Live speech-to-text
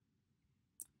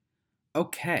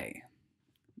Okay,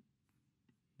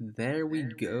 there we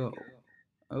go.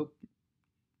 Oh,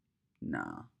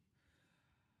 no.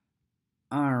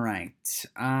 All right.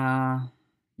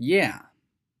 Yeah.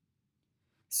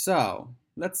 So,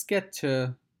 let's get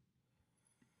to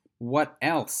what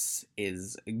else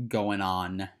is going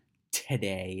on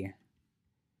today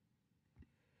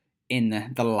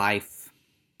in the life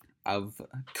of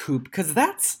Coop, because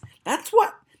that's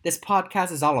what this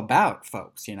podcast is all about,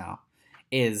 folks.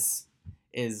 Is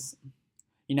is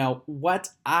what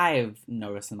I've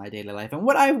noticed in my daily life and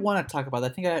what I want to talk about. I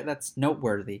think that's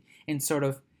noteworthy and sort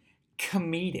of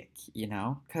comedic,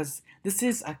 because this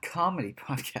is a comedy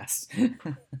podcast.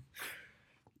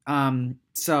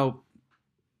 So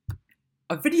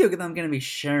a video that I'm going to be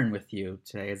sharing with you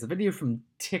today is a video from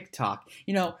TikTok.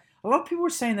 A lot of people were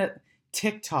saying that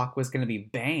TikTok was going to be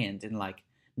banned in like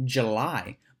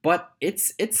July, but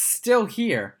it's still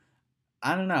here.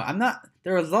 I don't know. I'm not.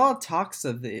 There was a lot of talks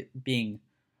of it being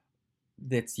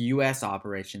its U.S.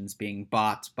 operations being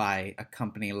bought by a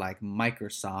company like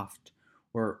Microsoft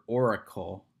or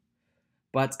Oracle,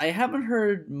 but I haven't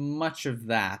heard much of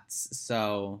that.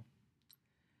 So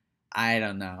I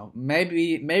don't know.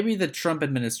 Maybe the Trump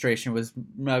administration was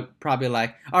probably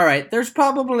like, all right, there's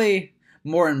probably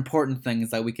more important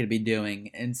things that we could be doing,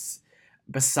 and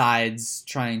besides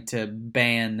trying to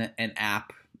ban an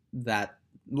app that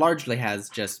largely has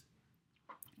just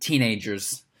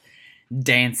teenagers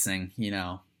dancing,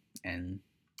 and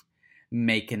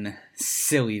making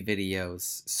silly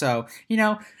videos. So,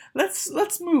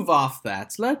 let's move off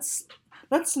that. Let's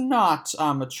not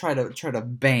try to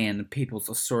ban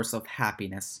people's source of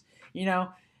happiness. You know,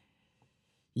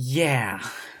 yeah.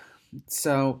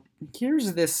 So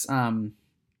here's this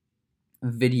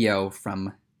video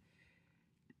from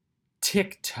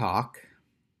TikTok.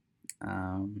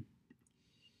 Um,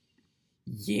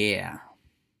 yeah,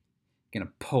 gonna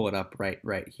pull it up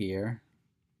right here.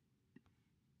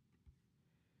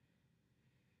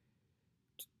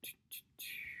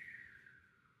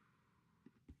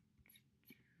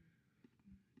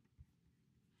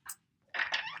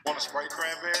 Want a Sprite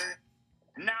cranberry?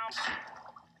 No.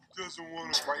 Doesn't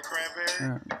want a Sprite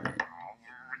cranberry?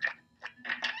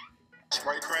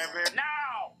 Sprite cranberry? No.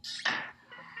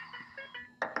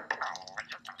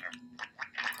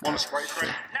 Want a Sprite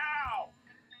cranberry? No.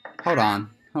 Hold on.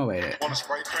 Oh wait. Want a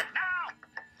Sprite cranberry? No.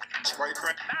 Sprite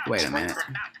cranberry? Wait a minute.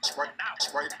 Sprite.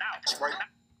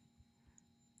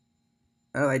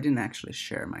 Oh, I didn't actually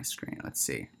share my screen. Let's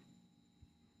see.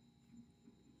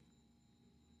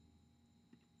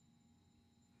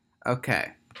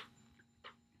 Okay.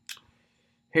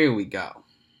 Here we go.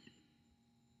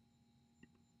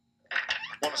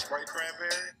 Want a Sprite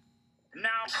cranberry? No.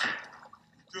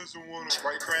 Doesn't want a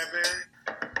Sprite cranberry?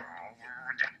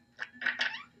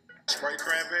 Sprite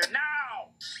cranberry? No.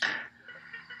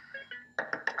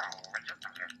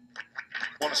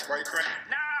 Want a Sprite cranberry?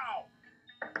 No.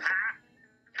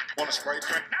 Want a Sprite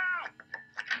cranberry? No.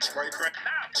 Sprite cranberry?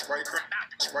 No. Sprite cranberry? No.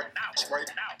 Sprite. No.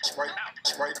 Sprite. No. Sprite. No.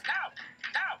 Sprite. No.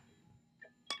 No.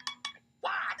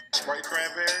 What? Sprite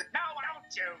cranberry? No,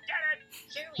 don't you get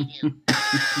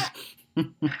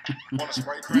it? Want a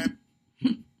Sprite cranberry?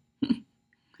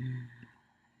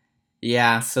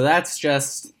 Yeah, so that's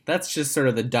just sort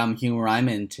of the dumb humor I'm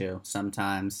into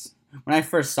sometimes. When I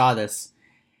first saw this,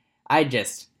 I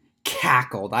just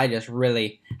cackled. I just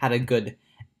really had a good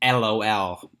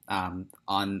LOL on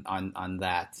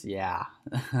that. Yeah.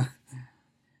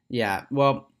 Yeah.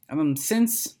 Well,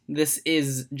 since this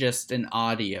is just an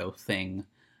audio thing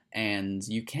and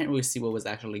you can't really see what was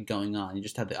actually going on. You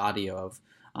just have the audio of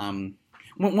want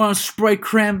to spray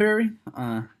cranberry?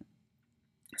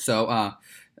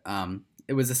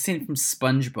 It was a scene from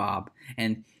SpongeBob,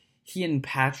 and he and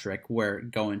Patrick were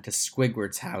going to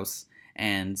Squidward's house,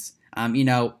 and in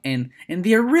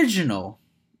the original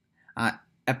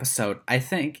episode, I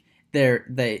think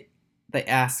they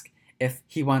ask if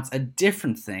he wants a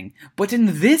different thing, but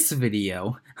in this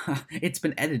video, it's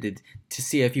been edited to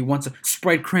see if he wants a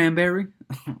Sprite cranberry,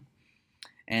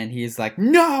 and he's like,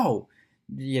 no.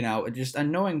 Just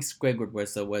annoying Squidward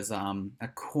was a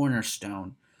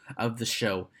cornerstone of the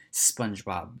show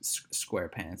SpongeBob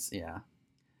SquarePants. Yeah,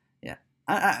 yeah.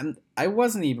 I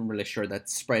wasn't even really sure that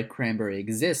Sprite Cranberry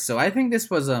exists, so I think this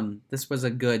was a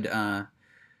good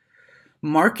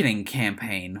marketing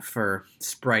campaign for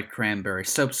Sprite Cranberry.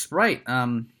 So Sprite,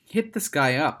 hit this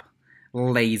guy up,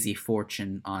 Lazy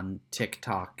Fortune on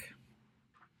TikTok.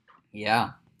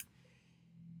 Yeah,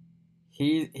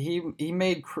 he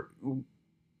made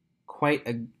quite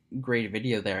a great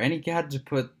video there, and he had to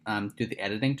do the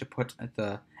editing to put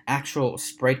the actual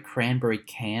Sprite cranberry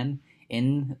can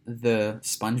in the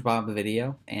SpongeBob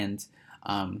video and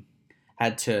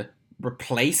had to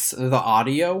replace the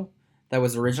audio that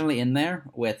was originally in there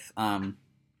with "Want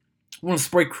to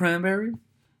spray cranberry?"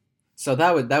 So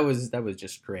that was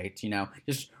just great.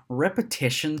 Just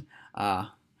repetition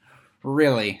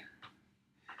really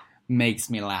makes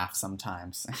me laugh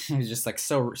sometimes. It's just like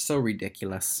so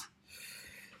ridiculous.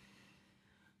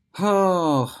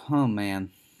 Oh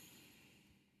man.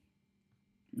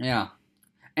 Yeah.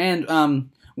 And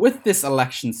with this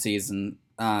election season,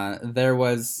 there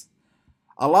was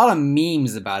a lot of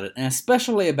memes about it, and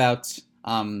especially about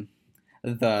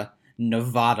the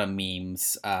Nevada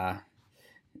memes.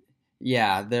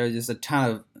 Yeah, there's just a ton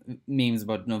of memes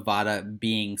about Nevada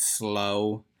being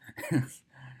slow.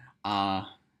 uh,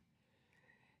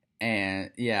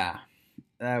 and yeah,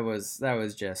 that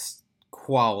was just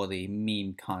quality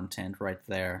meme content right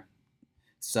there.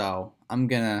 So I'm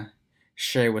gonna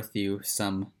share with you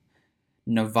some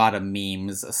Nevada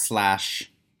memes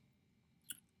slash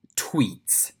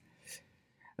tweets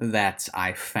that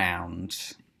I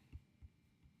found.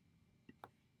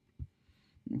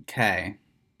 Okay.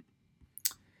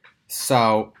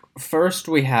 So first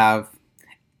we have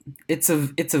it's a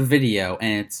video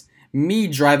and it's me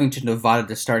driving to Nevada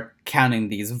to start counting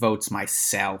these votes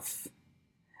myself.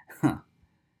 Huh.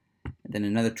 And then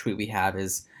another tweet we have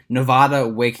is Nevada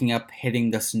waking up,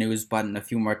 hitting the snooze button a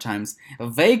few more times,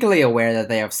 vaguely aware that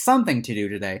they have something to do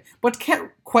today, but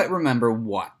can't quite remember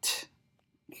what.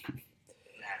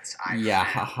 Yeah,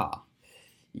 haha.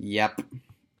 Yep.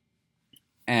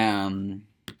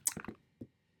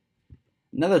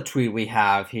 Another tweet we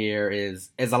have here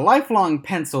is a lifelong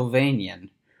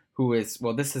Pennsylvanian who is,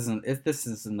 well, this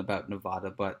isn't about Nevada,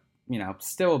 but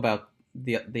still about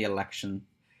the election.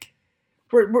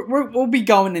 We'll be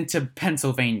going into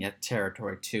Pennsylvania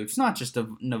territory too. It's not just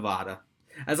Nevada.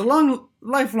 As a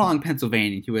lifelong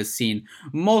Pennsylvanian who has seen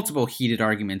multiple heated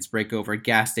arguments break over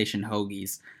gas station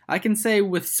hoagies, I can say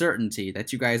with certainty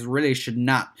that you guys really should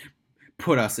not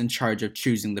put us in charge of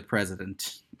choosing the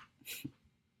president.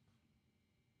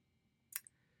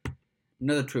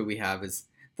 Another tweet we have is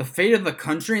the fate of the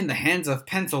country in the hands of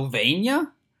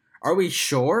Pennsylvania? Are we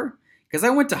sure? Because I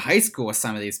went to high school with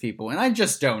some of these people and I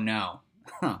just don't know.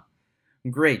 Huh.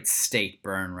 Great state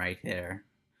burn right there.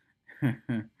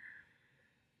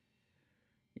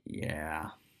 Yeah.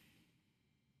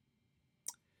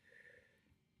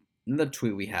 Another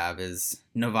tweet we have is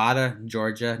Nevada,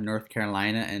 Georgia, North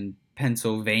Carolina, and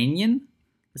Pennsylvanian.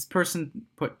 This person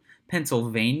put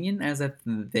Pennsylvanian as if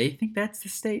they think that's the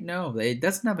state. No, it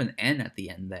doesn't have an N at the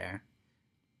end there.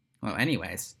 Well,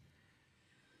 anyways.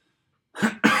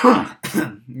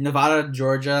 Nevada,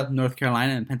 Georgia, North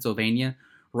Carolina, and Pennsylvania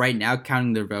right now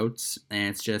counting their votes, and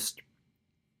it's just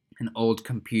an old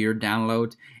computer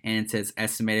download, and it says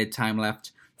estimated time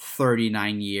left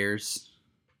 39 years.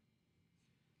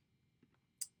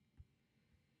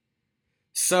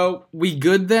 So, we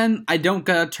good then? I don't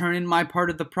gotta turn in my part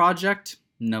of the project?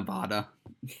 Nevada.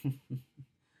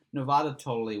 Nevada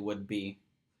totally would be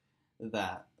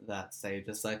that state.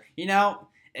 Just like,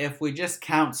 if we just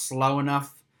count slow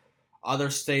enough,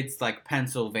 other states like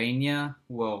Pennsylvania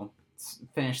will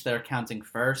finish their counting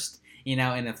first.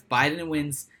 And if Biden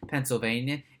wins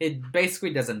Pennsylvania, it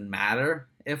basically doesn't matter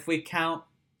if we count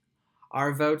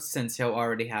our votes since he'll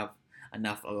already have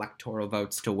enough electoral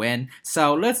votes to win.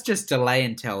 So let's just delay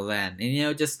until then.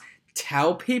 And, just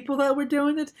tell people that we're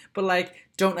doing it, but,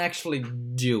 don't actually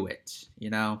do it,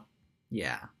 Yeah.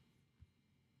 Yeah.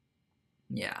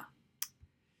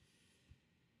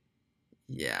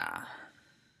 Yeah.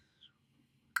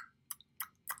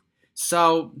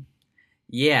 So,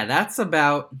 yeah, that's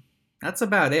about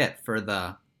it for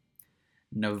the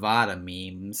Nevada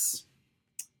memes.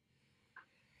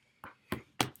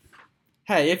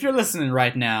 Hey, if you're listening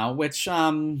right now, which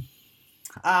you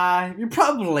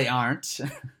probably aren't,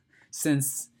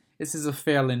 since this is a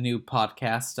fairly new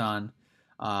podcast on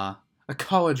a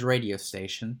college radio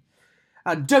station,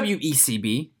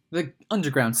 WECB, the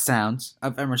underground sounds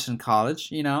of Emerson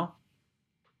College. Let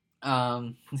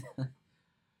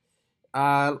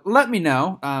me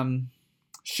know.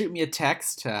 Shoot me a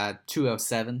text at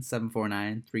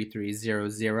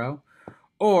 207-749-3300.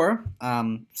 Or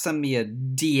send me a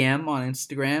DM on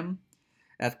Instagram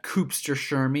at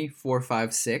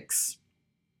CoopsterShermy456.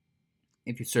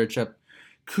 If you search up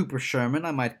Cooper Sherman,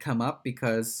 I might come up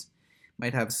because I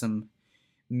might have some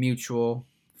mutual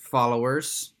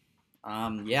followers.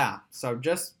 Yeah, so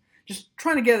just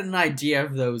trying to get an idea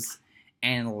of those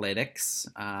analytics.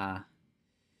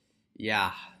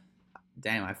 Yeah,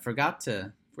 damn, I forgot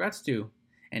to do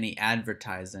any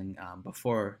advertising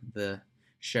before the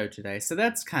show today, so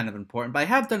that's kind of important. But I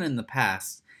have done it in the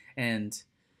past, and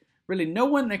really no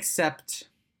one except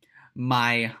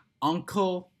my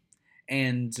uncle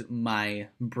and my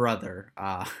brother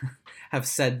have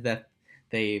said that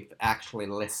they've actually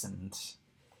listened.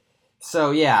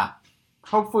 So yeah,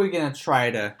 hopefully we're gonna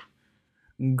try to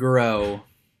grow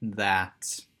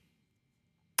that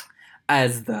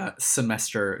as the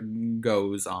semester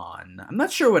goes on. I'm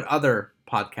not sure what other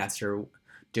podcasts are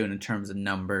doing in terms of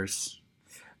numbers.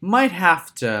 Might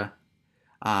have to,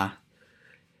 talk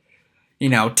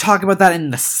about that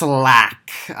in the Slack.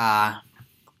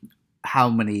 How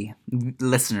many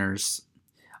listeners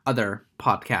other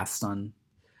podcasts on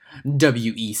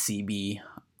WECB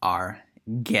are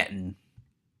getting.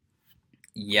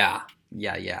 Yeah.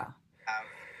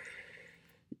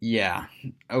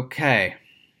 Okay.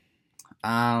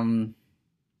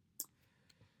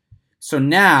 So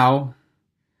now,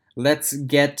 let's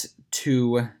get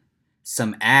to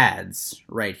some ads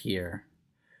right here.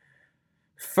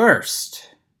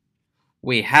 First,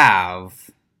 we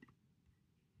have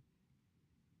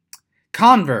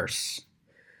Converse,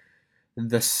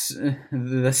 the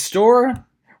store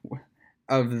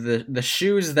of the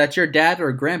shoes that your dad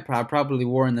or grandpa probably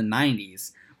wore in the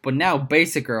 90s, but now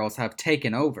Basic Girls have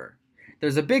taken over.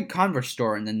 There's a big Converse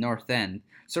store in the North End,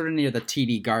 sort of near the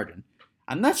TD Garden.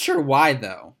 I'm not sure why,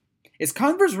 though. Is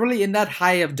Converse really in that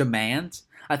high of demand?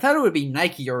 I thought it would be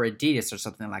Nike or Adidas or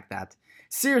something like that.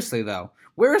 Seriously, though,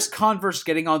 where is Converse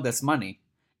getting all this money?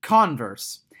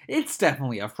 Converse. It's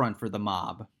definitely a front for the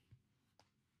mob.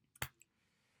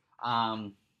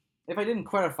 If I didn't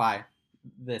clarify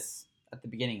this at the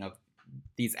beginning of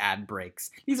these ad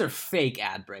breaks, these are fake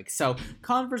ad breaks, so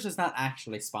Converse is not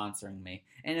actually sponsoring me,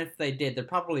 and if they did, there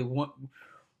probably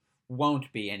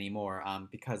won't be anymore,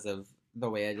 because of the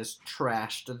way I just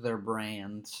trashed their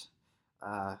brand.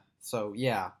 So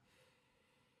yeah.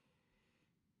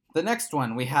 The next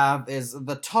one we have is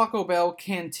the Taco Bell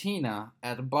Cantina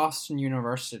at Boston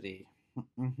University.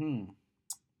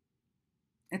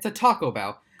 It's a Taco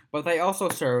Bell, but they also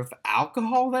serve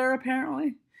alcohol there,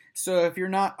 apparently. So if you're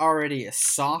not already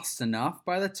sauced enough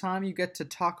by the time you get to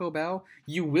Taco Bell,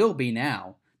 you will be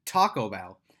now. Taco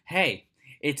Bell. Hey,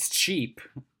 it's cheap.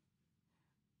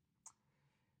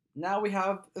 Now we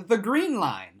have the Green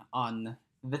Line on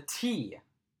the T.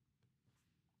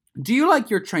 Do you like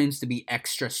your trains to be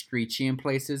extra screechy in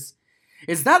places?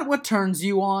 Is that what turns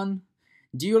you on?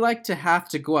 Do you like to have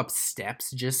to go up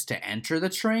steps just to enter the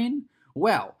train?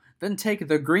 Well, then take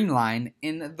the Green Line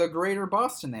in the greater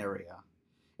Boston area.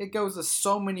 It goes to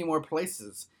so many more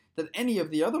places than any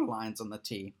of the other lines on the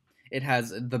T. It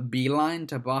has the B Line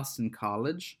to Boston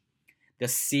College, the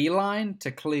C Line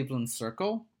to Cleveland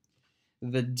Circle,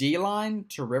 the D Line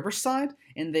to Riverside,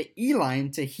 and the E Line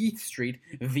to Heath Street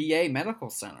VA Medical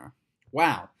Center.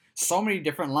 Wow, so many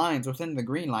different lines within the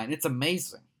Green Line. It's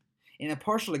amazing. And it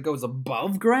partially goes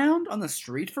above ground on the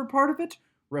street for part of it.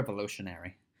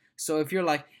 Revolutionary. So if you're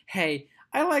like, hey,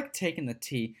 I like taking the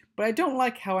T, but I don't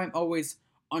like how I'm always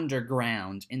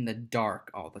underground in the dark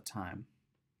all the time.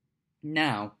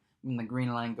 Now, when the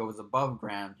Green Line goes above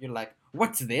ground, you're like,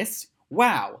 what's this?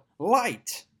 Wow,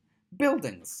 light!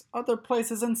 Buildings, other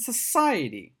places in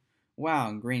society.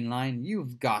 Wow, Green Line,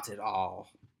 you've got it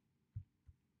all.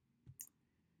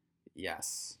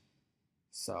 Yes.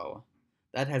 So,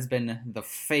 that has been the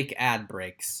fake ad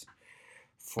breaks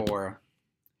for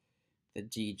the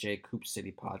DJ Coop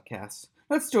City podcast.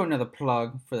 Let's do another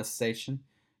plug for the station.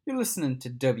 You're listening to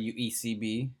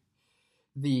WECB,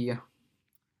 the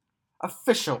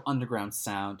official underground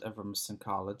sound of Emerson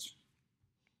College.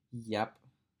 Yep.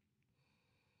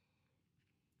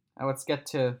 Now let's get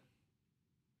to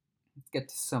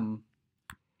some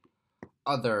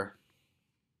other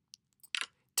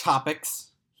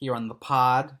topics here on the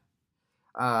pod.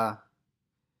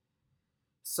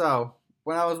 So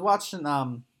when I was watching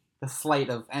the slate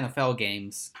of NFL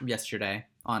games yesterday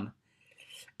on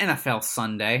NFL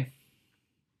Sunday,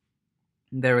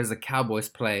 there was a Cowboys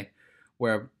play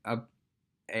where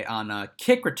on a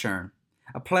kick return,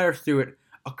 a player threw it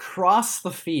across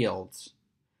the field.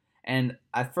 And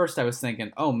at first I was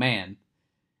thinking, oh man,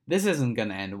 this isn't going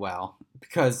to end well.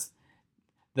 Because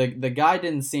the guy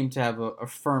didn't seem to have a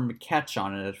firm catch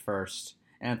on it at first.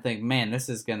 And I think, man, this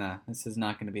is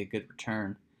not going to be a good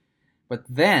return. But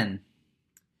then,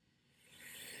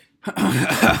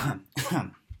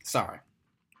 sorry.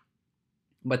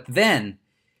 But then,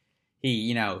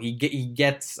 he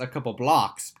gets a couple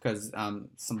blocks because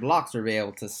some blocks are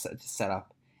able to set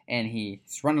up. And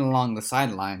he's running along the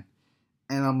sideline.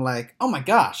 And I'm like, oh my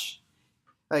gosh.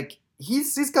 Like,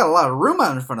 he's got a lot of room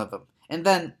out in front of him. And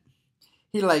then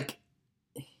he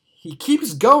he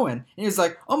keeps going, and he's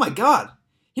like, "Oh my god,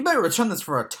 he better return this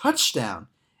for a touchdown!"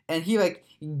 And he like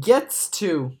gets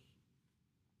to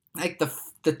like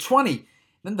the 20,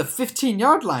 then the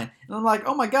 15-yard line, and I'm like,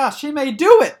 "Oh my gosh, he may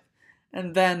do it!"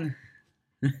 And then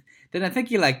I think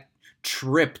he like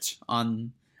tripped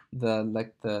on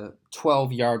the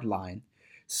 12-yard line,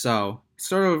 so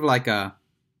sort of like a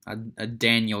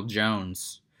Daniel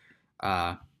Jones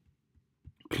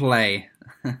play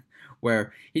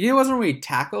where he wasn't really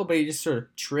tackled, but he just sort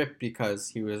of tripped because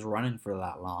he was running for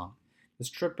that long. He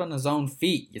just tripped on his own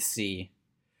feet, you see.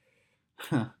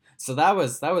 So that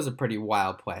was a pretty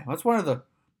wild play. That's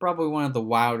probably one of the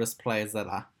wildest plays that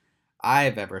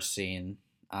I've ever seen.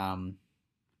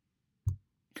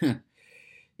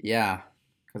 Yeah,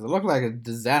 because it looked like a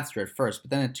disaster at first, but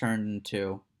then it turned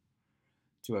into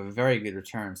a very good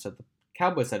return. So the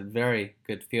Cowboys had very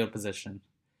good field position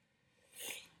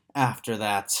after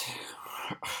that.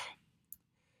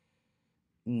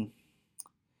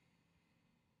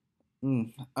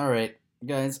 All right,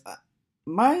 guys.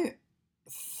 My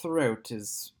throat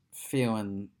is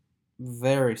feeling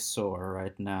very sore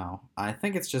right now. I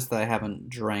think it's just that I haven't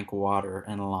drank water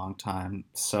in a long time.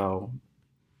 So,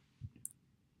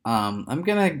 I'm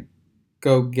gonna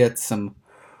go get some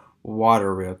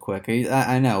water real quick.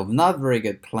 I know, not very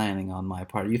good planning on my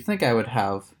part. You'd think I would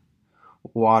have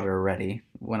water ready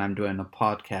when I'm doing a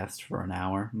podcast for an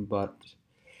hour, but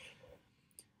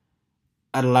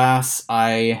alas,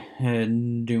 I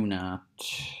do not.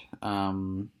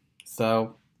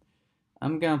 So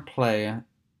I'm gonna play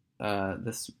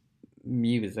this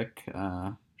music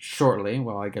shortly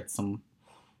while I get some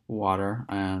water,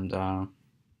 and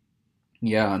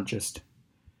yeah, just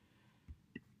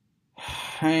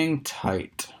hang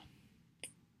tight.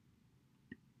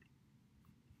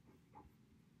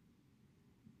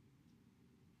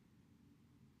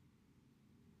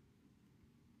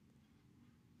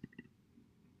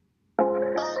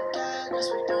 Guess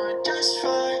we doing just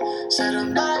fine. Said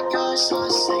I'm not yours, so I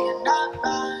say you're not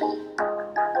mine.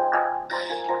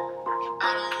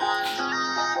 I don't want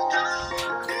love, no.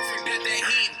 Forget the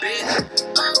heat, bitch.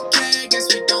 Okay, guess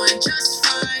we doing just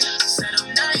fine. Said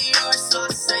I'm not yours, so I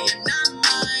say you're not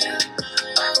mine.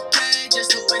 Okay,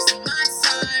 just a waste of my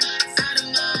time. Out of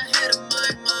my head, of my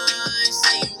mind.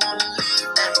 Say you wanna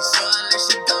leave, so I let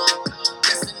you go.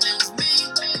 Guessing it was me,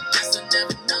 guess I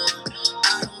never know.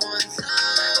 I don't want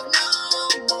love no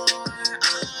more.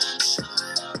 I'm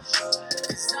sure,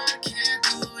 'cause I can't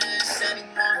do this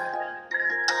anymore.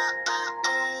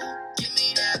 Give me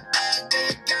that bag,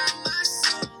 they got my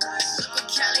soul. Look at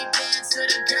Kelly dance to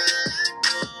the girl I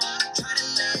know. Try to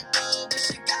let go, but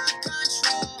she got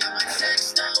control. Got my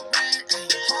text on red,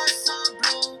 hearts on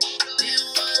blue. Didn't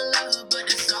want love, but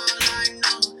it's all I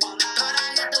know. Thought I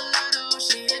hit the lotto,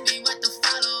 she hit me with the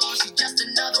follow. She just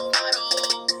another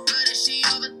model, but is she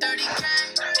over 30K?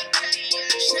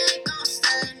 She ain't gon'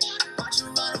 stay. Watch her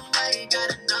run away, got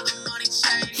another money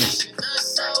chain. She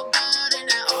looks so good in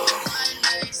that old white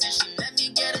lace, and she let me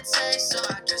get a taste, so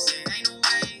I guess it ain't a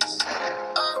waste.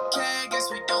 Okay, guess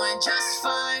we doing just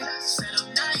fine. Said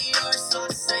I'm not yours, so I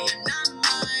say you're not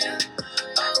mine.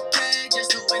 Okay,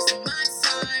 just a waste of my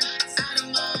time. Out of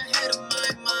my head, of my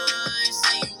mind.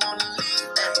 Say you wanna leave,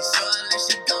 so I let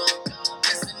you go.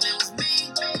 Guessing it was me,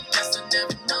 guess I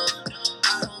never know.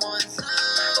 I don't want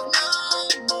love no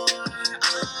more.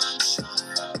 I'm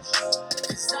sure,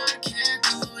 'cause I can't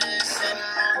do this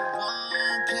anymore.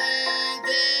 Won't play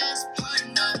this part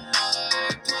no more.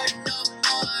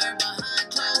 Behind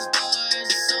closed doors,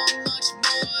 there's so much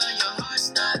more. Your heart's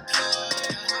not pure.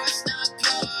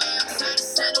 I'm tired of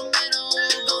sentimental.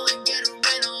 Go and get a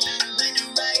rental.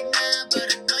 Winning right now, but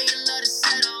I know you love to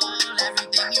settle.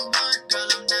 Everything you want, girl,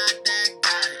 I'm not that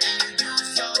guy. And you use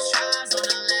your tries on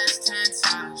the last 10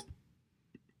 times.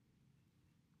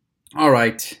 All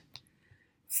right.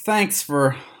 Thanks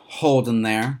for holding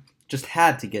there. Just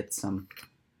had to get some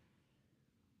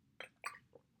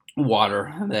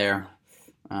water there.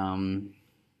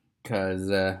 Because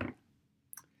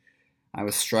I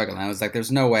was struggling. I was like,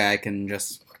 there's no way I can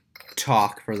just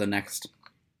talk for the next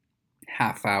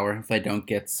half hour if I don't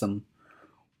get some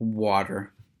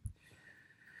water.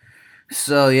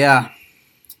 So, yeah.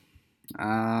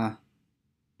 All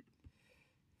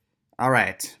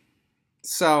right.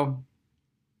 So,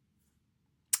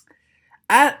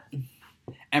 at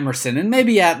Emerson, and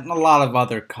maybe at a lot of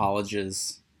other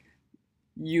colleges,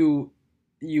 you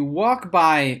walk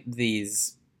by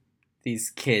these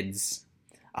kids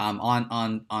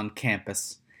on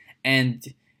campus,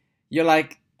 and you're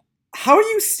like, how are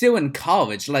you still in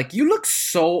college? Like, you look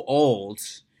so old,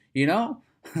 you know?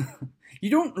 You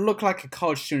don't look like a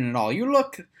college student at all. You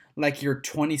look like you're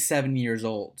 27 years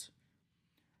old.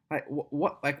 Like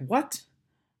what? Like what?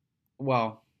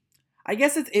 Well, I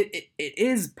guess it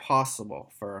is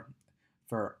possible for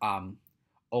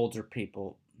older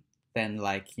people than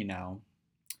like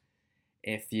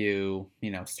if you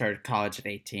started college at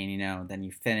 18, then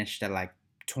you finished at like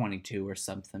 22 or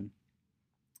something.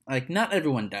 Like not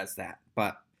everyone does that,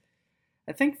 but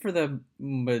I think for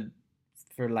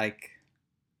like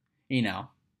you know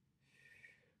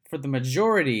for the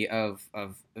majority of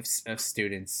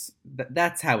students,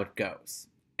 that's how it goes.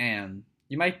 And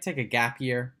you might take a gap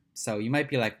year, so you might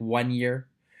be like 1 year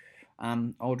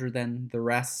older than the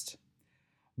rest,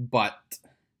 but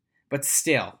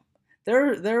still,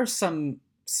 there are some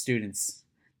students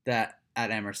that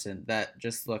at Emerson that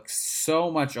just look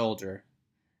so much older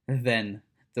than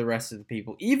the rest of the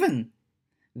people, even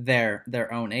their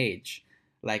own age.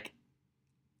 Like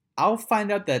I'll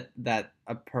find out that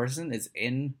a person is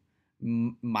in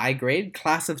my grade,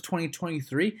 class of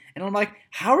 2023, and I'm like,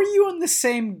 how are you in the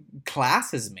same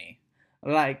class as me?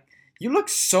 Like, you look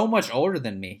so much older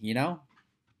than me.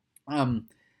 Um,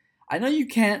 I know you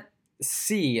can't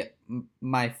see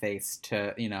my face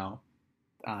to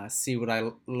see what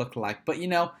I look like, but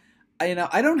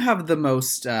I don't have the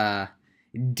most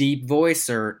deep voice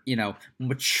or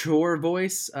mature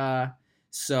voice.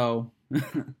 So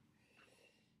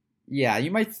yeah, you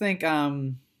might think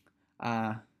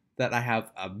uh that I have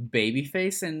a baby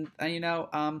face, and I did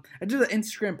an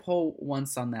Instagram poll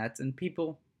once on that, and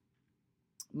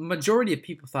majority of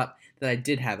people thought that I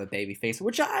did have a baby face,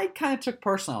 which I kind of took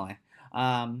personally.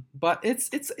 But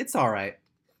it's all right.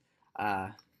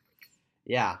 Uh,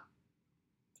 yeah.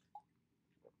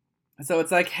 So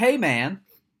it's like, hey man,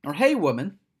 or hey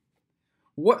woman,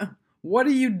 what what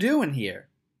are you doing here?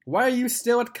 Why are you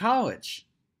still at college?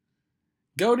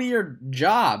 Go to your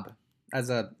job as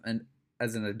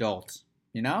as an adult.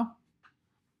 You know?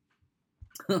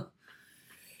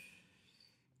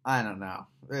 I don't know.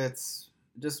 It's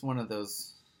just one of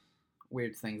those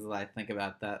weird things that I think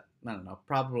about that I don't know.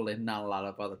 Probably not a lot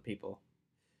of other people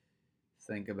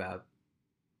think about.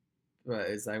 But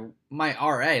it's like my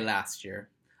RA last year.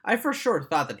 I for sure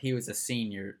thought that he was a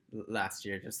senior last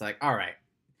year. Just like, all right,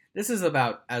 this is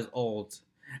about as old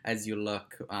as you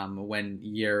look when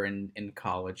you're in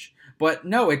college. But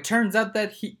no, it turns out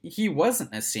that he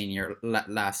wasn't a senior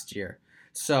last year.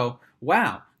 So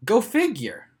wow, go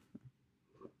figure.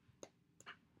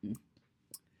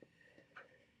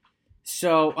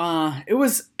 So it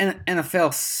was an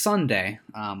NFL Sunday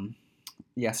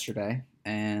yesterday,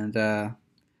 and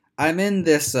I'm in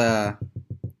this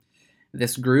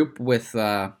group with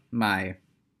some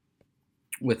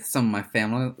of my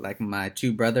family, like my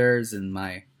two brothers and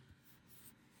my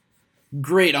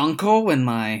great uncle and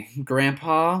my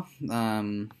grandpa,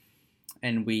 and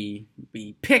we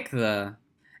pick the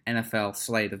NFL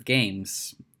slate of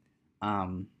games,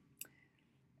 um,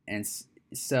 and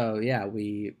so yeah,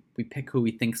 we pick who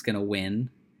we think's gonna win,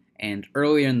 and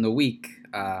earlier in the week,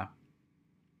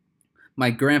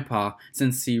 my grandpa,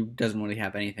 since he doesn't really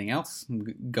have anything else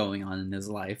going on in his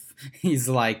life, he's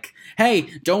like,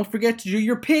 "Hey, don't forget to do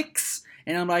your picks."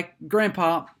 And I'm like,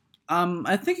 "Grandpa,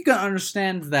 I think you gotta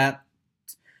understand that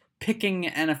picking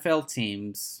NFL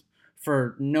teams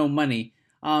for no money,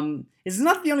 is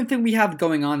not the only thing we have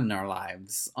going on in our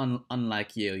lives.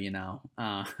 Unlike you.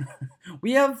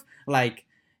 We have like."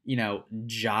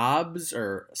 Jobs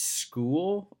or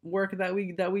school work that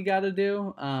we got to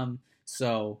do.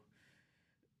 So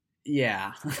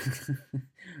yeah,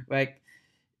 like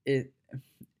it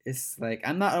it's like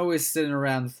I'm not always sitting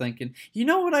around thinking, you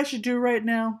know what I should do right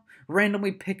now?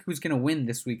 Randomly pick who's gonna win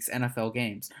this week's NFL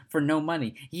games for no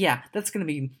money. Yeah, that's gonna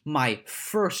be my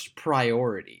first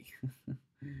priority.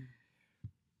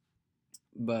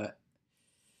 But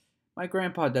my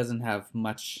grandpa doesn't have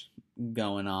much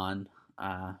going on.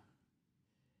 Uh,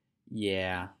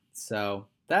 yeah, so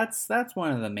that's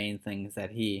one of the main things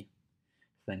that he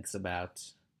thinks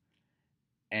about,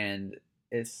 and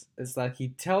it's like he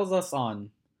tells us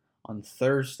on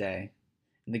Thursday,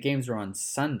 and the games are on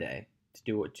Sunday to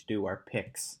do our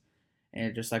picks, and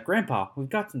it's just like, Grandpa, we've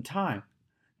got some time.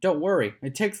 Don't worry.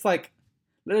 It takes like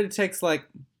literally takes like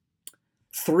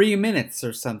 3 minutes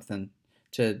or something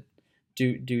to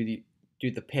do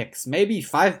the picks. Maybe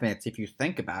 5 minutes if you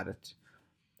think about it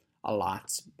a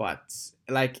lot, but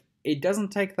like it doesn't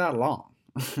take that long.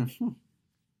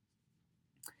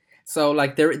 So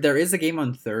like there is a game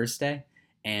on Thursday,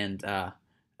 and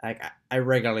like I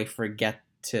regularly forget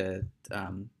to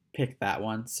pick that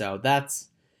one, so that's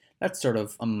sort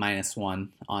of a -1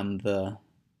 on the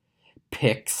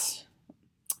picks.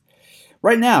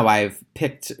 right now I've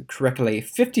picked correctly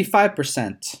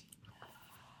 55%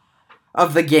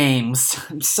 of the games.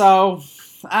 So,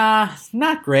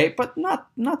 not great, but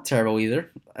not terrible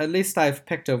either. At least I've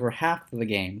picked over half of the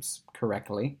games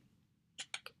correctly.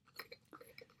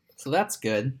 So that's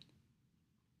good.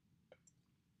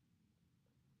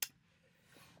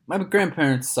 My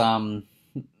grandparents are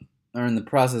in the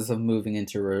process of moving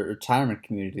into a retirement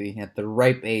community at the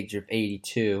ripe age of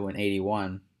 82 and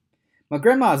 81. My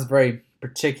grandma is very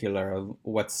particular of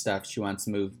what stuff she wants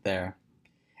moved there,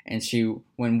 and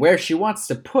where she wants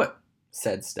to put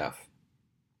said stuff.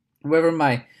 Whenever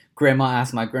my grandma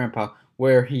asks my grandpa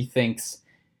where he thinks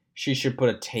she should put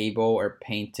a table or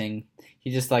painting,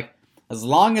 he's just like, as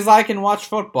long as I can watch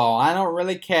football, I don't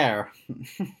really care.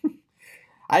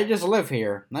 I just live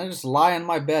here. I just lie in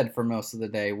my bed for most of the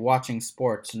day, watching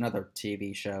sports and other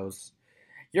TV shows.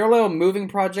 Your little moving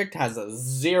project has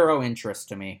zero interest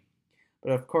to me.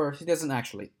 But of course, he doesn't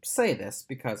actually say this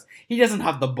because he doesn't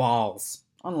have the balls,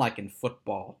 unlike in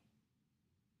football.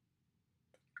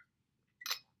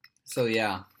 So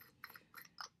yeah,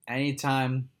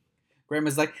 anytime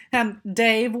Grandma's like,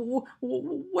 Dave,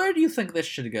 where do you think this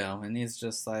should go? And he's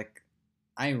just like,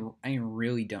 I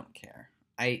really don't care.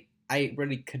 I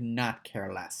really could not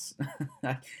care less.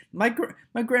 my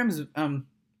grandma's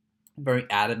very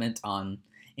adamant on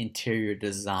interior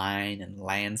design and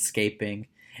landscaping,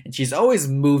 and she's always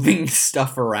moving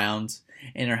stuff around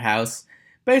in her house.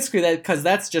 Basically, because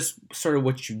that's just sort of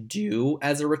what you do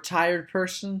as a retired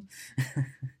person.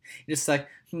 You're just like,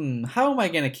 how am I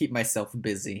gonna keep myself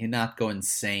busy and not go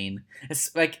insane?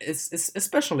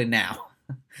 Especially now,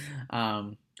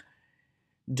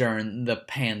 during the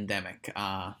pandemic.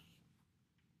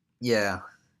 Yeah.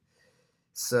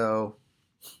 So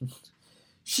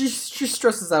she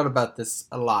stresses out about this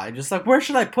a lot. Just like, where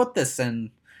should I put this? And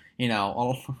a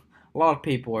lot of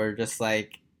people are just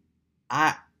like,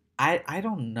 I I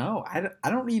don't know. I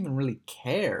don't even really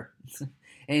care.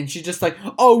 And she's just like,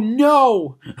 oh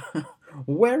no,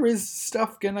 where is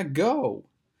stuff gonna go?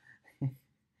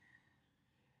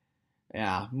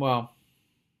 Yeah, well,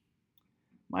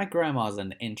 my grandma's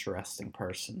an interesting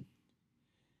person.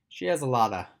 She has a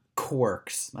lot of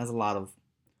quirks, as a lot of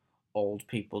old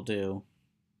people do.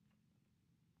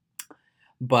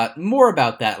 But more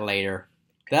about that later.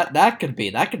 That could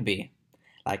be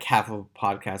like half of a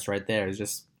podcast right there. Is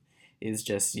just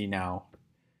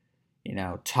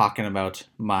talking about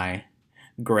my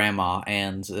grandma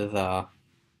and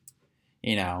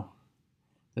you know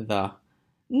the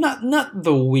not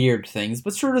the weird things,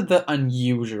 but sort of the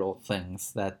unusual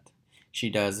things that she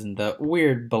does and the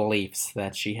weird beliefs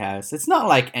that she has. It's not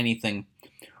like anything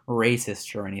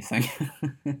racist or anything.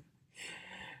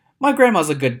 My grandma's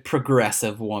a good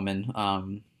progressive woman,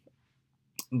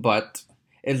 but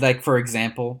it's like, for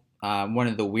example, one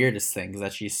of the weirdest things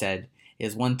that she said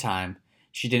is one time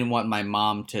she didn't want my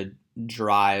mom to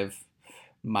drive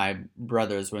my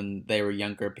brothers when they were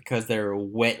younger because there were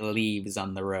wet leaves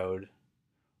on the road.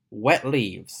 Wet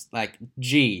leaves, like,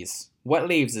 geez, wet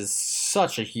leaves is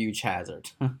such a huge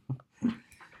hazard.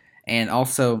 And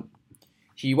also,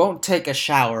 she won't take a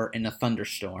shower in a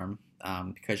thunderstorm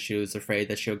because she was afraid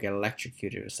that she'll get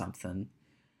electrocuted or something.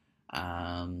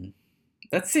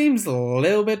 That seems a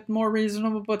little bit more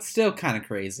reasonable, but still kind of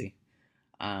crazy.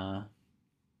 Uh,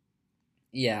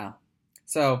 yeah.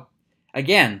 So,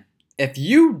 again, if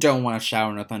you don't want to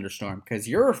shower in a thunderstorm because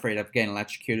you're afraid of getting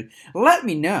electrocuted, let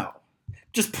me know.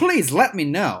 Just please let me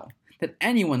know that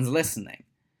anyone's listening.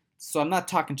 So I'm not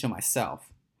talking to myself.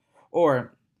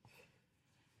 Or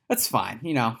that's fine,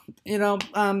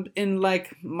 in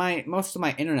like most of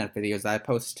my internet videos I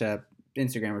post to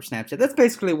Instagram or Snapchat, that's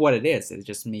basically what it is. It's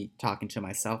just me talking to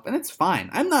myself, and it's fine.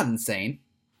 I'm not insane.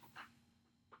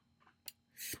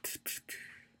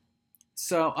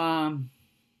 So,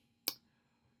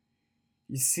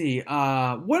 you see,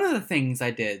 one of the things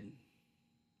I did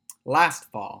last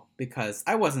fall, because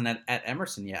I wasn't at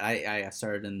Emerson yet. I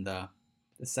started in the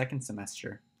second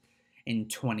semester in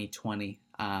 2020.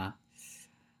 I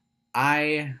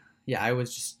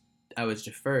was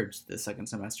deferred to the second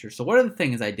semester. So one of the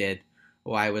things I did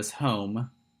while I was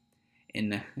home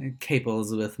in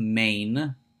Capelsworth,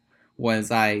 Maine,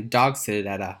 was I dog sitted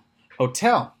at a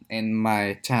hotel in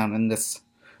my town, in this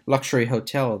luxury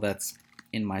hotel that's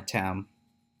in my town.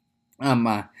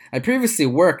 I previously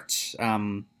worked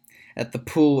at the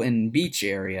pool and beach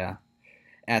area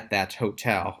at that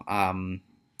hotel,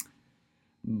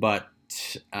 but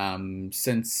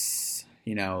since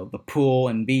the pool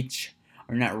and beach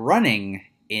are not running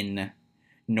in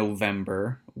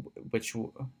November, which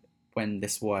when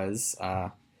this was,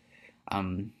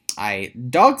 I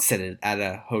dog sitted at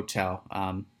a hotel.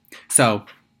 So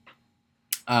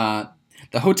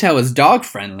the hotel is dog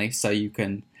friendly, so you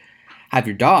can have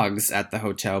your dogs at the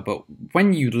hotel. But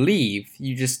when you leave,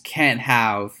 you just can't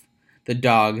have the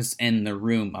dogs in the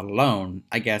room alone.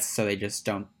 I guess so they just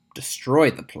don't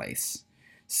destroy the place.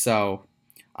 So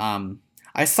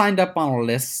I signed up on a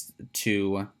list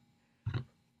to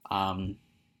um,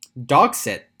 dog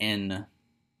sit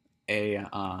a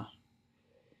uh,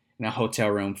 in a hotel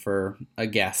room for a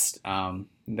guest.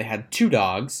 They had two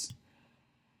dogs,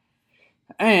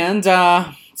 and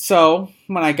so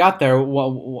when I got there,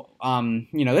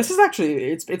 this is actually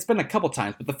it's been a couple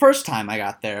times, but the first time I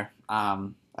got there,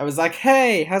 I was like,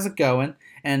 "Hey, how's it going?"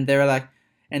 And they were like,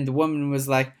 and the woman was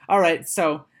like, "All right,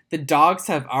 so the dogs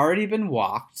have already been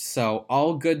walked, so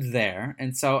all good there."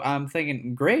 And so I'm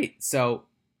thinking, great. So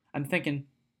I'm thinking,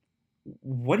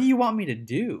 what do you want me to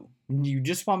do? You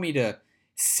just want me to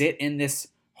sit in this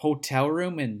hotel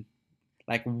room and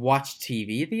like watch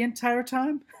TV the entire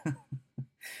time?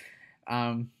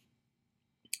 um,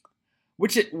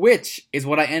 which is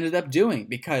what I ended up doing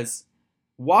because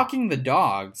walking the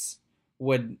dogs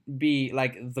would be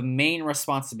like the main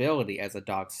responsibility as a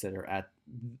dog sitter at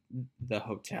the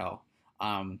hotel.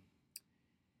 Um,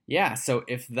 yeah, so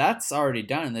if that's already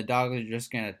done and the dogs are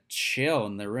just gonna chill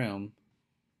in the room,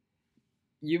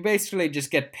 you basically just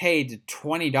get paid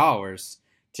 $20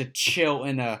 to chill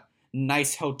in a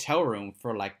nice hotel room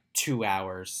for like 2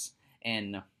 hours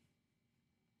and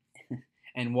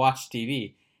watch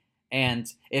TV.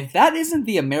 And if that isn't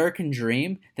the American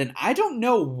dream, then I don't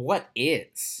know what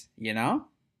is. You know.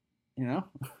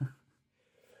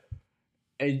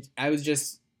 I was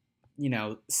just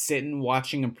sitting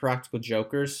watching Impractical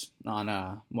Jokers on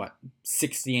a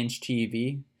 60-inch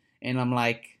TV, and I'm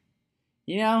like,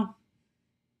 you know,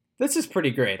 this is pretty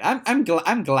great. I'm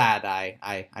glad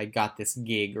I got this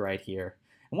gig right here.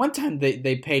 And one time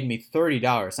they paid me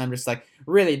 $30. I'm just like,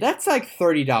 really, that's like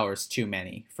 $30 too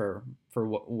many for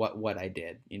what I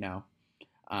did,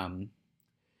 Um,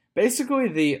 basically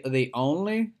the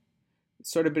only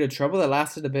sort of bit of trouble that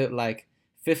lasted about like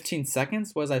 15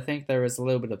 seconds was I think there was a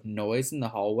little bit of noise in the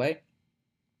hallway,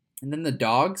 and then the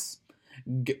dogs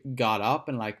got up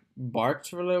and like barked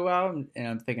for a little while, and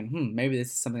I'm thinking, maybe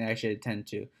this is something I should attend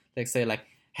to. They say like,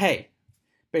 hey,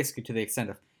 basically to the extent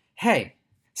of, hey,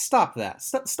 stop that,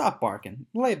 stop barking,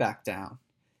 lay back down.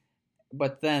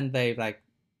 But then they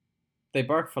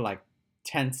barked for like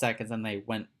 10 seconds and they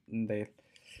went and they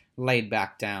laid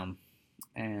back down,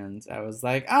 and I was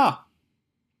like, oh,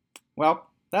 well,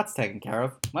 that's taken care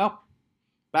of. Well,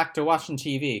 back to watching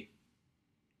TV.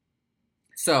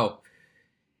 So,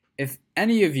 if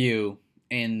any of you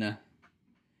in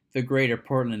the greater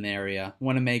Portland area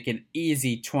want to make an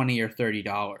easy $20 or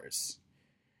 $30,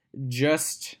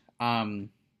 just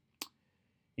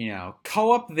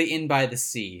call up the Inn by the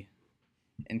Sea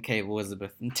in Cape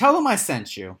Elizabeth and tell them I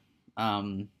sent you.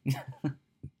 And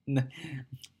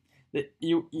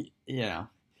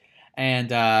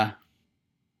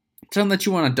tell them that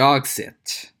you want a dog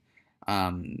sit.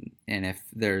 And if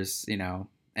there's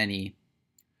any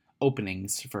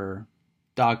openings for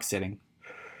dog sitting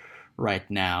right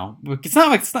now, it's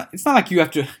not like you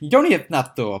don't even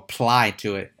have to apply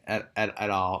to it at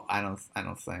all. I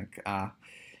don't think.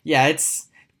 Yeah, it's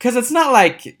because it's not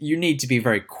like you need to be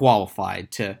very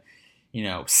qualified to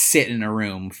sit in a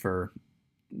room for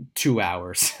 2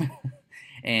 hours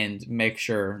and make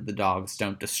sure the dogs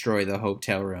don't destroy the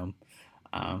hotel room.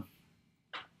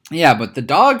 Yeah, but the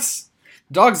dogs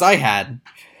I had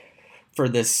for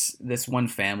this one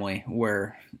family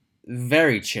were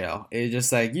very chill. It's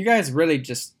just like, you guys really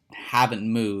just haven't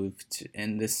moved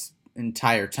in this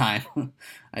entire time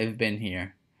I've been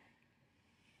here.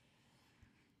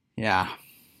 Yeah.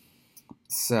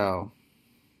 So,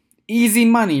 easy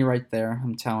money right there,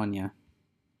 I'm telling you.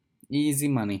 Easy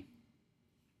money.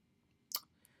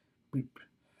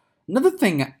 Another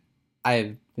thing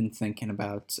I've been thinking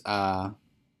about,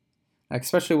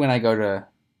 especially when I go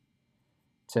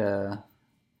to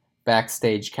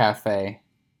Backstage Cafe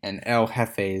and El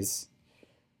Jefe's,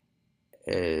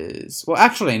 is, well,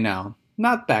 actually no,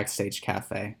 not Backstage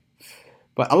Cafe,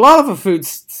 but a lot of the food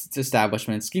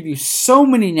establishments give you so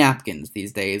many napkins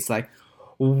these days. Like,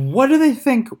 what do they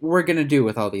think we're gonna do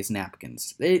with all these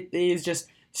napkins? It's just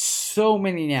so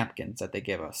many napkins that they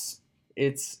give us.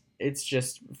 It's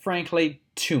just frankly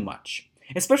too much.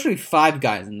 Especially Five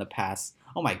Guys in the past.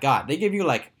 Oh my god, they give you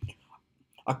like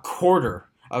a quarter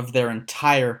of their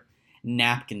entire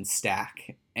napkin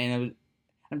stack, and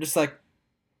I'm just like,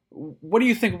 what do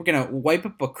you think, we're gonna wipe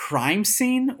up a crime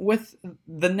scene with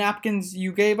the napkins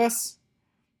you gave us?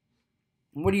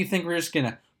 What do you think, we're just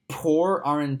gonna pour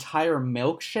our entire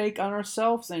milkshake on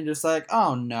ourselves and just like,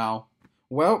 oh no.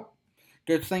 Well,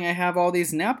 good thing I have all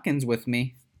these napkins with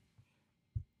me.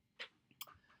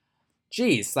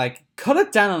 Jeez, like, cut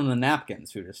it down on the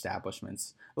napkins, food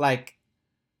establishments. Like,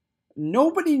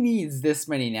 nobody needs this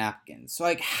many napkins. So,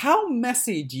 like, how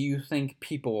messy do you think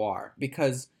people are?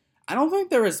 Because I don't think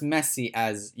they're as messy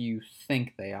as you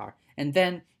think they are. And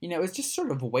then, it's just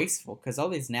sort of wasteful because all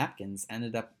these napkins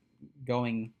ended up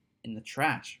going in the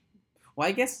trash. Well,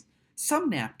 I guess some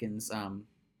napkins can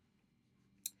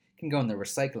go in the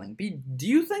recycling. Do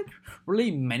you think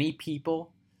really many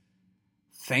people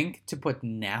think to put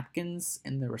napkins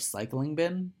in the recycling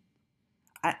bin?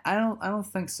 I don't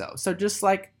think so. So just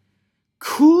like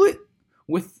cool it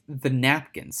with the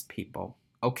napkins, people.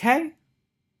 Okay?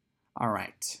 All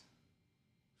right.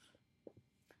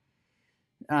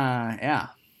 Yeah.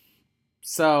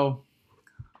 So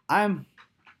I'm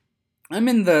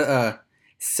in the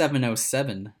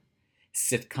 707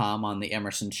 sitcom on the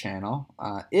Emerson Channel.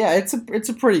 Yeah, it's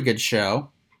a pretty good show.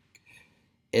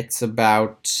 It's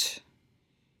about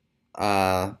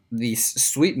these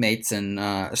suite mates in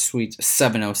Suite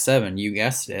 707. You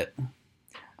guessed it.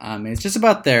 It's just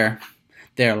about their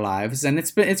lives, and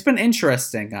it's been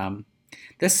interesting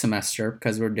this semester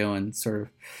because we're doing sort of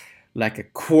like a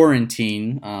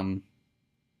quarantine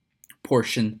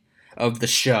portion of the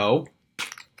show.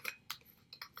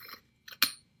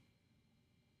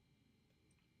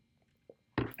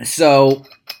 So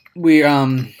we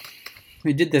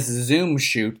did this Zoom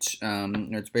shoot.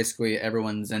 It's basically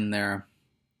everyone's in their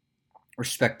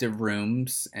respective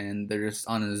rooms and they're just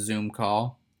on a Zoom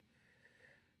call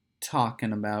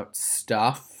talking about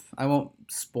stuff. I won't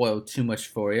spoil too much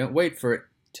for you. Wait for it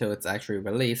till it's actually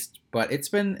released. But it's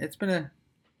been a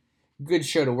good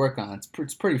show to work on.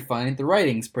 It's pretty funny. The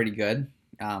writing's pretty good.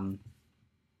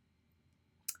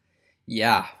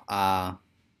 Yeah.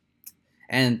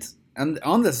 And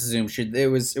on this Zoom shoot, it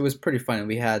was pretty funny.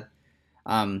 We had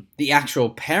the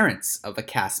actual parents of a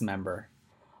cast member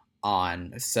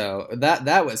on, so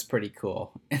that was pretty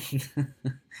cool.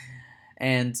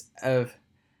 And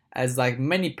as like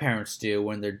many parents do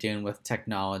when they're dealing with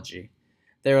technology,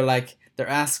 they're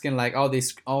asking like all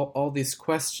these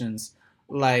questions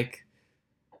like,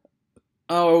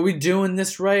 oh, are we doing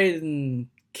this right? And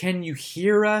can you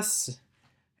hear us?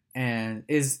 And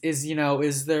is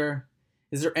there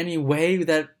any way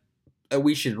that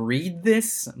we should read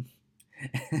this?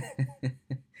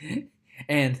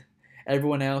 And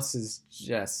everyone else is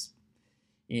just,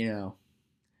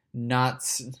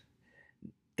 not,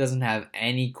 doesn't have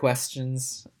any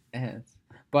questions.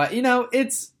 But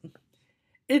it's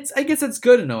I guess it's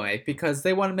good in a way because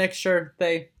they want to make sure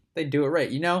they do it right.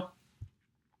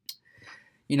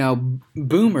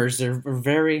 Boomers are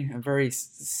very very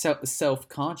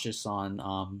self-conscious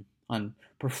on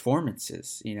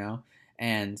performances,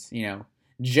 and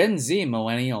Gen Z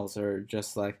millennials are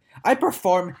just like, I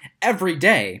perform every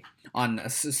day on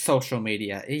social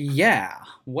media. Yeah,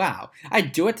 wow, I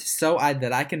do it so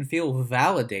that I can feel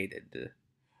validated,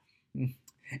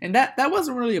 and that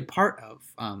wasn't really a part of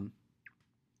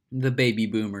the baby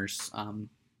boomers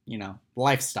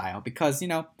lifestyle because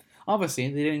obviously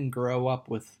they didn't grow up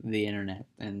with the internet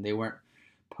and they weren't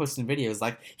posting videos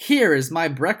like, here is my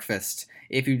breakfast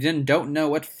if you don't know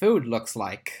what food looks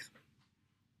like.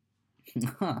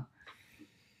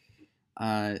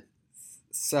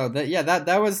 So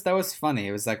that was funny.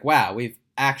 It was like, wow, we've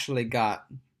actually got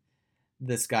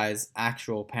this guy's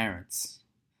actual parents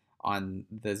on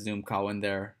the Zoom call when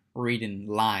they're reading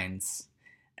lines,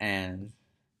 and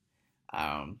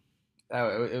it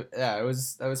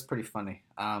was pretty funny.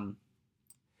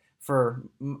 For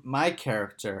my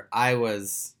character, I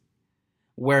was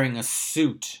wearing a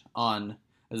suit on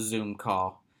a Zoom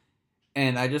call,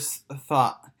 and I just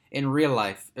thought, in real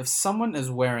life, if someone is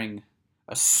wearing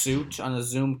a suit on a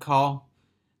Zoom call,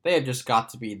 they have just got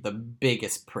to be the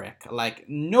biggest prick. Like,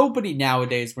 nobody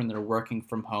nowadays, when they're working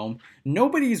from home,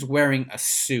 nobody's wearing a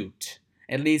suit.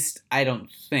 At least I don't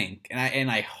think,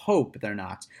 and I hope they're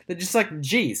not. They're just like,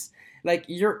 geez, like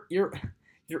you're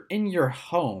in your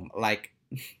home. Like,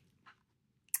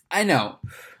 I know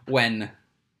when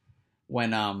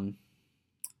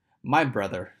my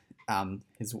brother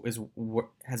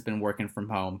has been working from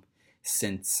home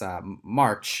since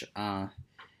March,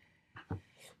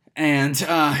 and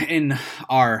in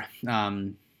our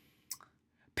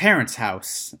parents'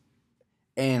 house,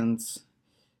 and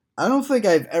I don't think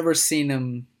I've ever seen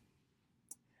him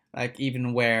like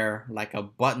even wear like a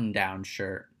button-down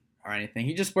shirt or anything.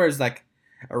 He just wears like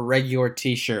a regular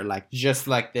t-shirt, like just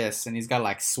like this, and he's got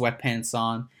like sweatpants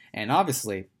on, and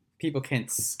obviously people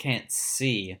can't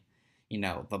see,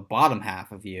 the bottom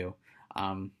half of you.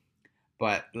 Um,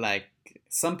 but like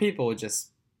some people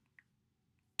just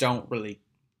don't really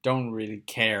don't really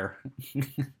care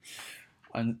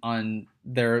on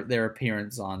their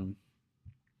appearance on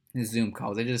Zoom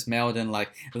calls. They just mailed in like,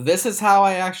 this is how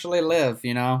I actually live.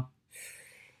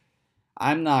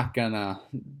 I'm not gonna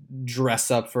dress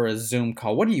up for a Zoom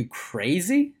call. What are you,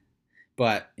 crazy?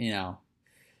 But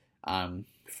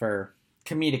for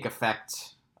comedic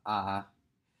effect, I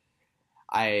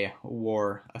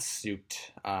wore a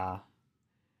suit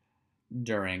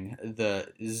during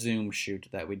the Zoom shoot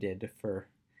that we did for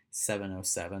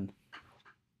 707.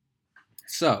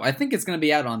 So I think it's going to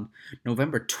be out on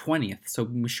November 20th. So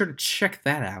be sure to check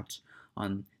that out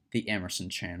on the Emerson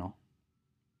channel.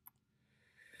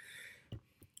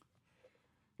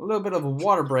 A little bit of a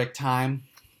water break time.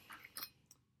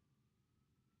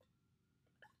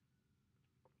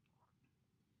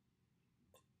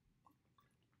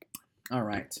 All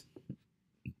right.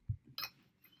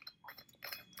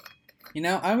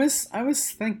 I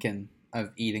was thinking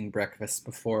of eating breakfast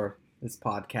before this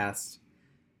podcast,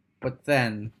 but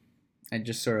then I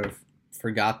just sort of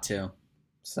forgot to.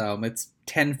 So it's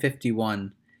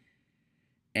 10:51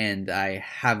 and I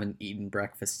haven't eaten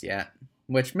breakfast yet,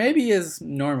 which maybe is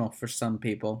normal for some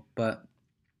people, but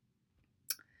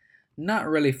not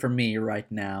really for me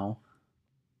right now.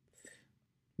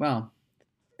 Well,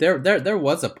 there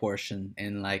was a portion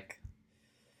in like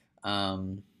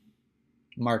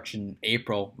March and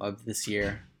April of this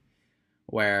year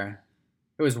where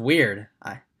it was weird.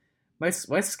 My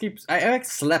sleep I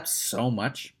slept so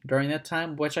much during that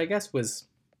time, which I guess was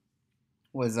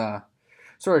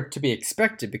sort of to be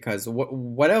expected because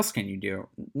what else can you do?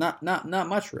 Not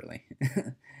much really.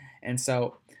 And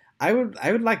so I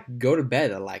would like go to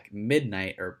bed at like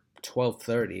midnight or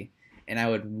 12:30, and I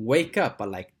would wake up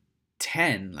at like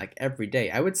 10 like every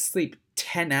day. I would sleep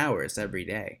 10 hours every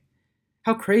day.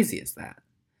 How crazy is that?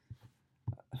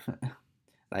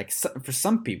 Like for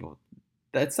some people,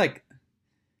 that's like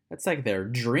their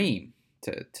dream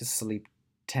to sleep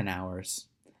 10 hours.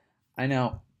 I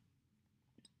know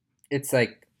it's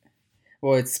like,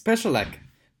 well, it's special like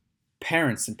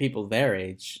parents and people their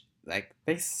age, like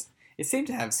they seem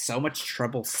to have so much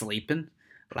trouble sleeping.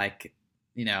 Like,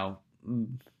 you know,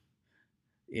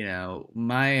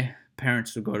 my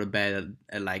parents would go to bed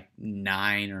at like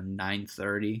 9 or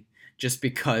 9:30 just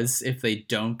because if they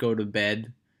don't go to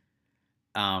bed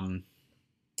um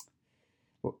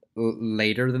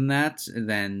later than that,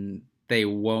 then they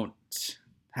won't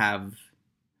have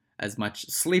as much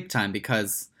sleep time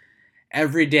because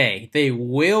every day they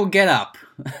will get up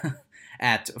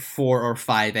at 4 or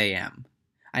 5 a.m.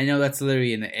 I know that's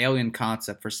literally an alien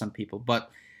concept for some people,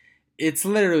 but it's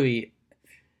literally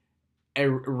a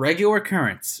regular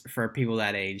occurrence for people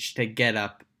that age to get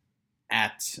up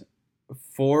at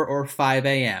 4 or 5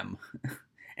 a.m.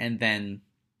 and then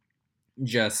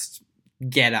just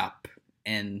get up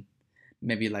and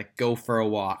maybe like go for a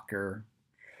walk or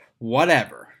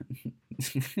whatever.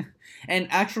 And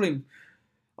actually,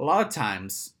 a lot of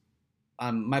times,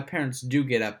 my parents do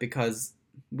get up because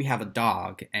we have a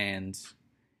dog, and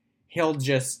he'll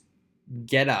just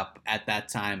get up at that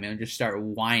time and just start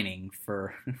whining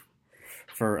for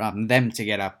them to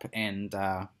get up and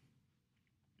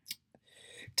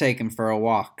take him for a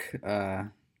walk.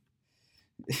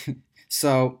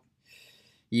 So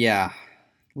yeah,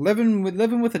 living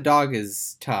with a dog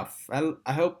is tough.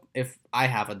 I hope if I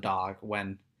have a dog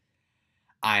when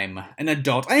I'm an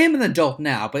adult. I am an adult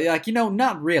now, but like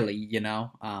not really.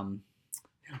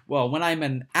 Well, when I'm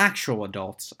an actual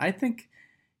adult, I think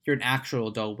you're an actual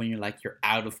adult when you're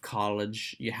out of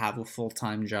college, you have a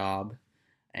full-time job,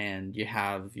 and you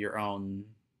have your own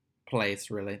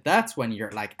place. Really, that's when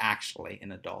you're like actually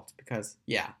an adult. Because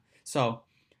yeah, so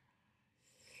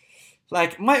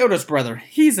like my oldest brother,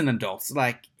 he's an adult.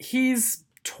 Like he's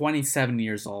 27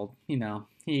 years old.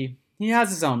 He has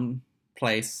his own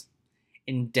place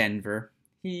in Denver.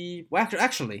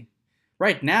 Actually,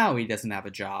 right now he doesn't have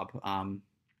a job.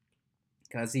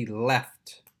 Because he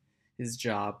left his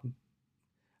job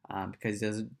because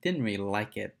he didn't really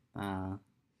like it.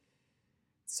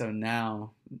 So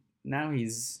now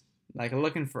he's like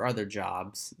looking for other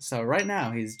jobs. So right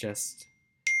now he's just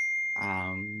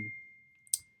um,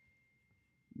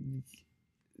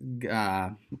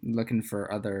 looking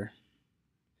for other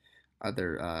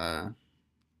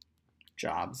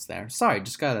jobs there. Sorry,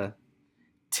 just got a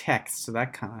text, so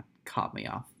that kind of caught me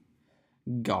off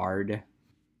guard.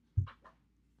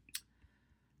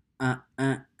 Uh,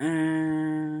 uh,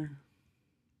 uh.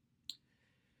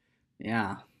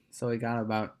 Yeah, so we got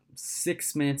about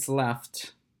 6 minutes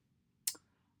left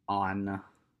on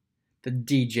the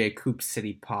DJ Coop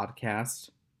City podcast.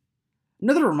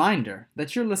 Another reminder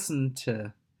that you're listening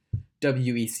to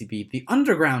WECB, the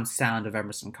underground sound of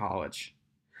Emerson College.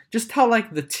 Just how,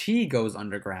 like, the T goes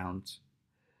underground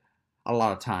a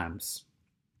lot of times.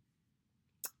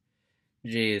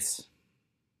 Jeez.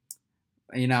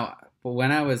 You know,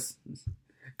 when I was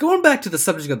going back to the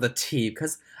subject of the T,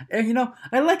 because, I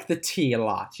like the T a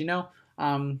lot,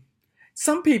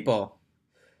 some people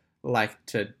like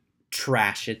to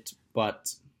trash it,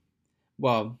 but,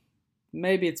 well,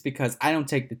 maybe it's because I don't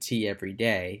take the tea every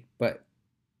day, but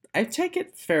I take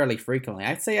it fairly frequently.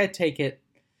 I'd say I take it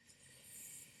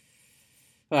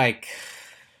like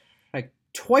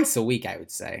twice a week, I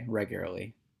would say,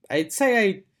 regularly. I'd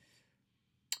say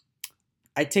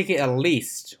I take it at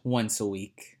least once a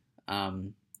week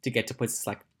to get to places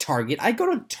like Target. I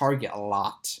go to Target a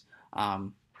lot.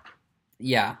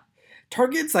 Yeah.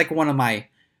 Target's like one of my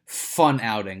fun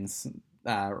outings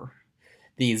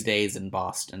these days in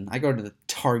Boston. I go to the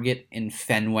Target in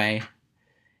Fenway.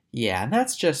 Yeah,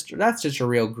 that's just a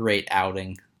real great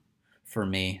outing for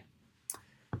me.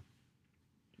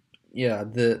 Yeah,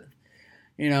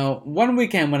 one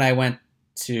weekend when I went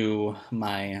to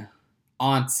my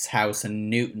aunt's house in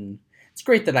Newton, it's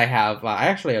great that I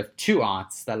actually have two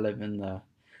aunts that live in the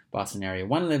Boston area.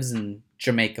 One lives in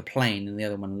Jamaica Plain, and the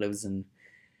other one lives in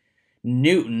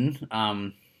Newton.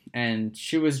 And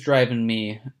she was driving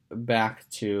me back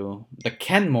to the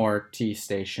Kenmore T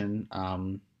station.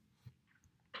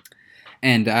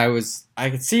 And I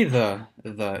could see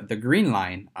the green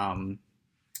line.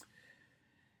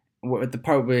 The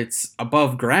part where it's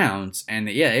above ground, and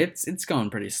yeah, it's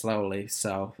going pretty slowly.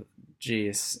 So,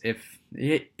 geez, if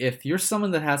you're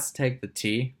someone that has to take the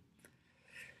T,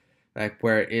 like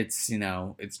where it's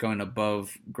going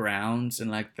above ground in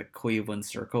like the Cleveland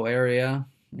Circle area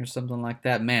or something like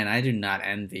that, man, I do not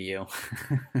envy you.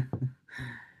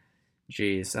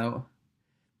 Geez, so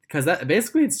because that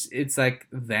basically it's like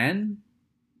then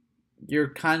you're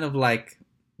kind of like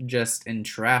just in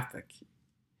traffic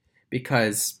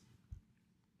because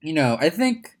I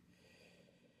think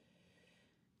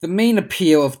the main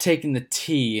appeal of taking the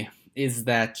T is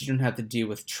that you don't have to deal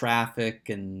with traffic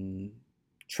and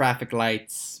traffic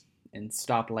lights and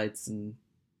stoplights and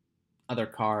other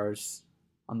cars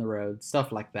on the road,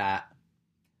 stuff like that.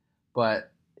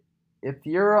 But if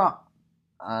you're on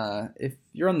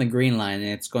the green line and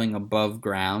it's going above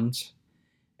ground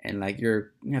and like you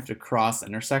have to cross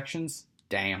intersections,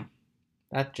 damn,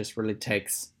 that just really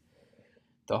takes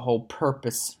the whole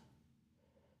purpose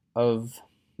of,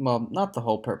 well, not the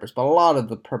whole purpose, but a lot of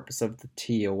the purpose of the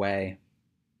T away.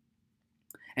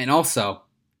 And also,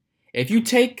 if you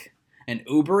take an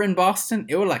Uber in Boston,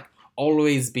 it would like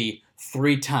always be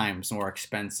 3 times more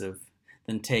expensive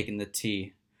than taking the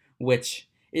T, which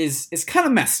is kind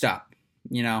of messed up,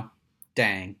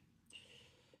 Dang,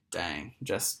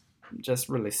 just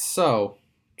really so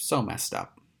messed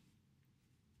up.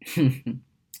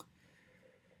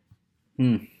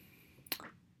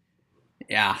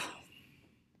 Yeah.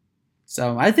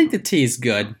 So I think the T is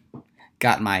good.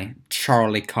 Got my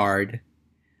Charlie card.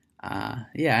 Yeah,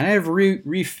 and I've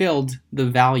refilled the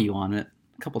value on it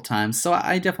a couple times, so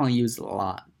I definitely use it a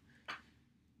lot.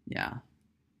 Yeah.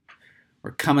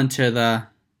 We're coming to the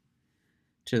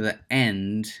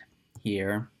end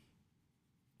here.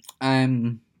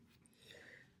 I'm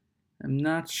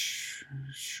not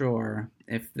sure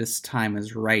if this time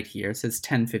is right here. It says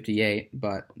 10:58,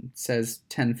 but it says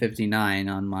 10:59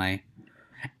 on my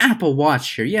Apple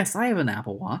Watch here. Yes, I have an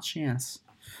Apple Watch. Yes.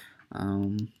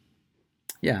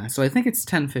 Yeah, so I think it's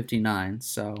 10:59.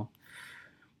 So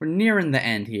we're nearing the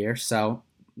end here. So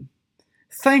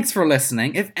thanks for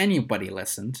listening. If anybody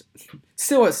listened,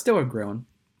 still a growing.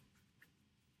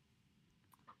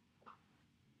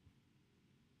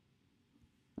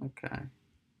 Okay.